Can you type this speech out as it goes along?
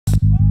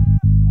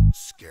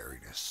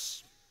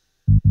scariness.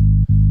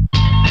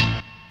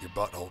 Your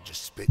butthole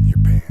just spit in your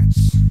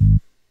pants.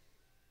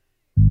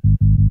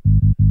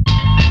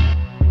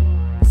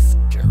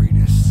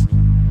 Scariness.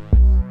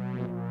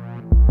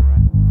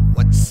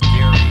 What's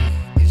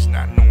scary is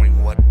not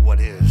knowing what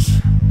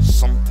is.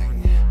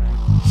 Something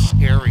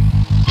scary.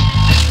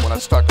 When I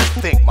start to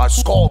think, my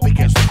skull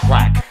begins to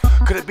crack.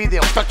 Could it be the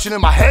infection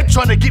in my head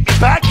trying to get me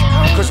back?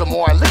 Cause the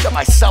more I look at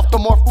myself, the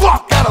more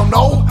I don't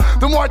know.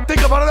 The more I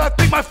think about it, I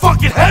think my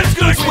fucking head's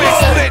gonna explode.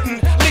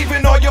 Splitting,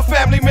 leaving all your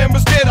family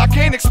members dead. I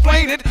can't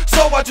explain it,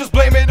 so I just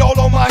blame it all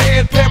on my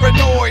head.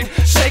 Paranoid,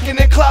 shaking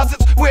in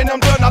closets. When I'm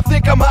done, I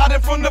think I'm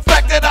hiding from the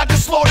fact that I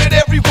just slaughtered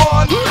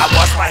everyone. I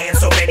wash my hands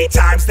so many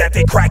times that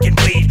they crack and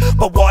bleed,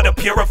 but water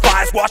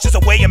purifies, washes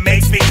away and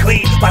makes me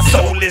clean. My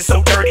soul is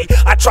so dirty,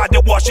 I tried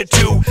to wash it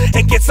too,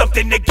 and get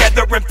something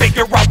together and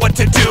figure out what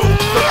to do.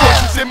 The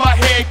voices in my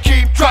head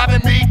keep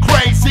driving me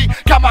crazy.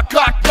 Got my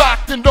Glock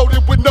locked and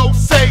loaded with no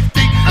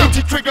safety.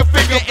 Itchy trigger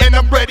finger and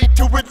I'm ready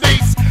to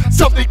release.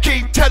 Something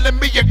keep telling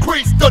me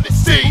increase, don't it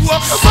cease?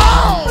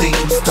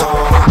 Something's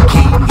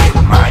talking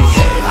in my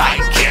head, I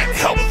can't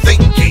help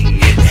thinking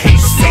it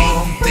hates me.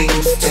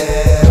 Something's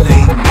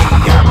telling me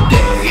I'm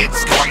dead,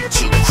 it's going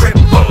to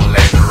cripple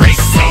and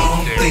race me.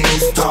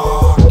 Something's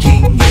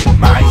talking in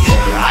my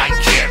head, I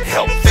can't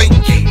help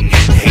thinking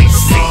it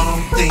hates me.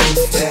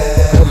 Something's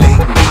telling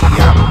me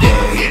I'm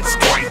dead, it's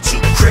going to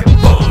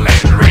cripple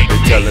and rape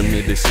me. Telling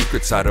me the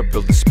secrets how to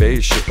build a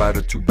spaceship out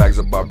of 2 bags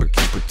of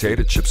barbecue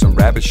potato chips and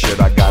rabbit shit.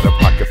 I got a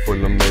pocket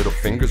full of middle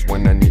fingers.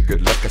 When I need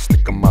good luck, I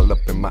stick them all up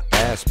in my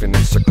ass,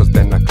 spinning circles,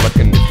 then I cluck.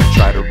 And if you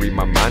try to read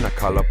my mind, I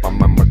call up on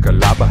my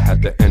Merkalaba.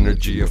 Had the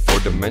energy of 4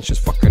 dimensions,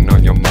 fucking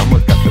on your mama.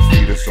 Got the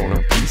feeders on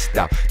a pieced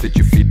out. Did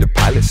you feed the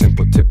pilot?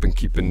 Simple tip and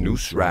keep a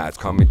noose rides.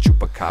 Call me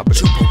Chupacabra.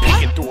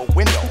 Peeking through a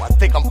window, I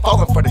think I'm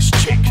falling for this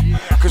chick.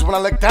 Cause when I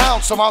look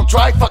down, somehow I'm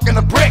dry fucking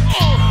a brick.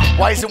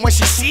 Why is it when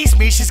she sees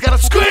me, she's gotta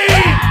scream?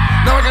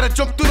 Now I gotta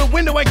jump through the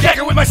window and gag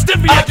her with my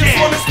stiffy I again. just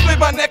wanna split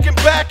my neck and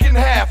back in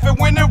half. And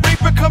when the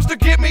reaper comes to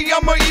get me,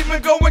 I'ma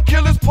even go and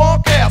kill his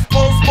punk ass.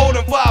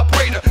 Post-mortem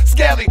vibrator,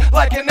 scally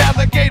like an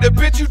alligator.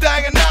 Bitch, you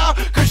dying now,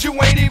 cause you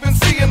ain't even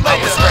seeing later. I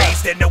was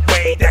raised in a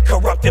way that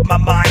corrupted my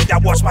mind. I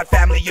watched my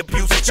family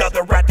abuse each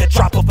other at the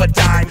drop of a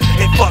dime.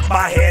 It fucked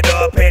my head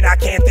up and I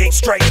can't think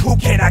straight. Who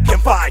can I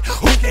confide?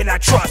 Who can I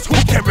trust? Who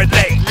can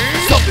relate?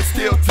 Something's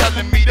still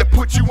telling me to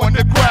put you on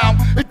the ground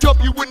and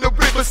dump you in the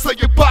river so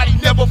your body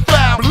never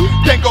found.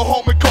 Then go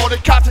home and call the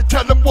cops and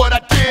tell them what I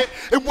did.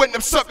 And when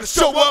them suckers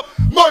show up,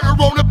 murder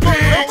on the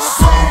pig.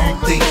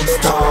 Something's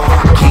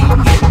talking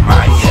in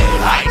my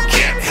head, I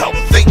can't help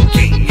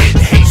thinking it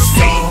hates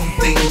me.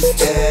 Something's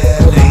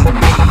telling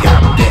me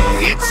I'm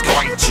dead, it's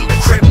going to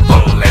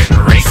cripple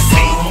and race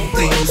me.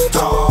 Something's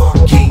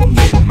talking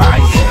in my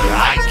head,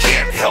 I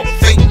can't help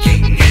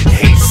thinking it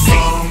hates me.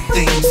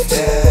 Something's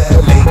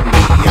telling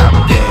me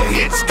I'm dead,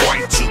 it's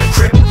going to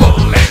cripple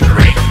and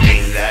rape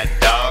me. That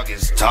dog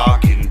is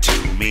talking to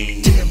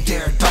me. Damn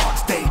dare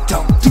dogs, they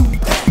don't do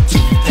that, do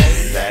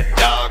they? That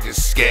dog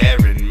is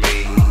scaring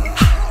me.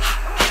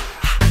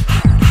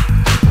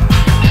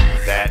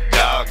 That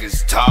dog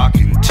is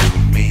talking to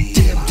me.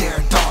 Damn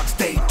dare dogs,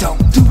 they don't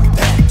do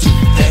that, do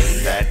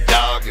they? That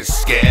dog is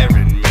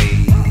scaring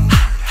me.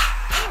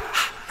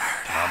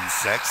 I'm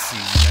sexy.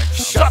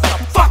 Shut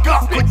the fuck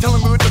up! Quit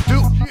telling me what to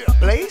do.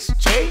 Blaze?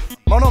 Jay?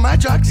 Mono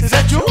Magix? Is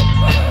that you?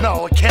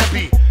 No, it can't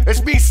be.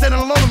 It's me sitting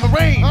alone in the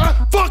rain.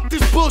 Fuck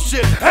this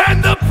bullshit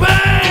and the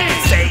pain! You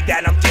can say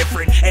that I'm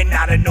different and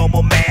not a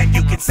normal man.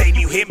 You can say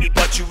you hear me,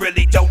 but you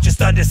really don't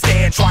just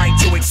understand. Trying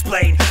to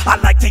explain, I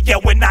like to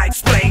yell when I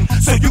explain,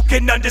 so you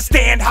can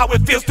understand how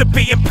it feels to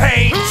be in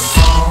pain.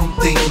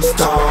 Something's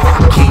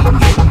talking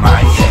in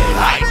my head,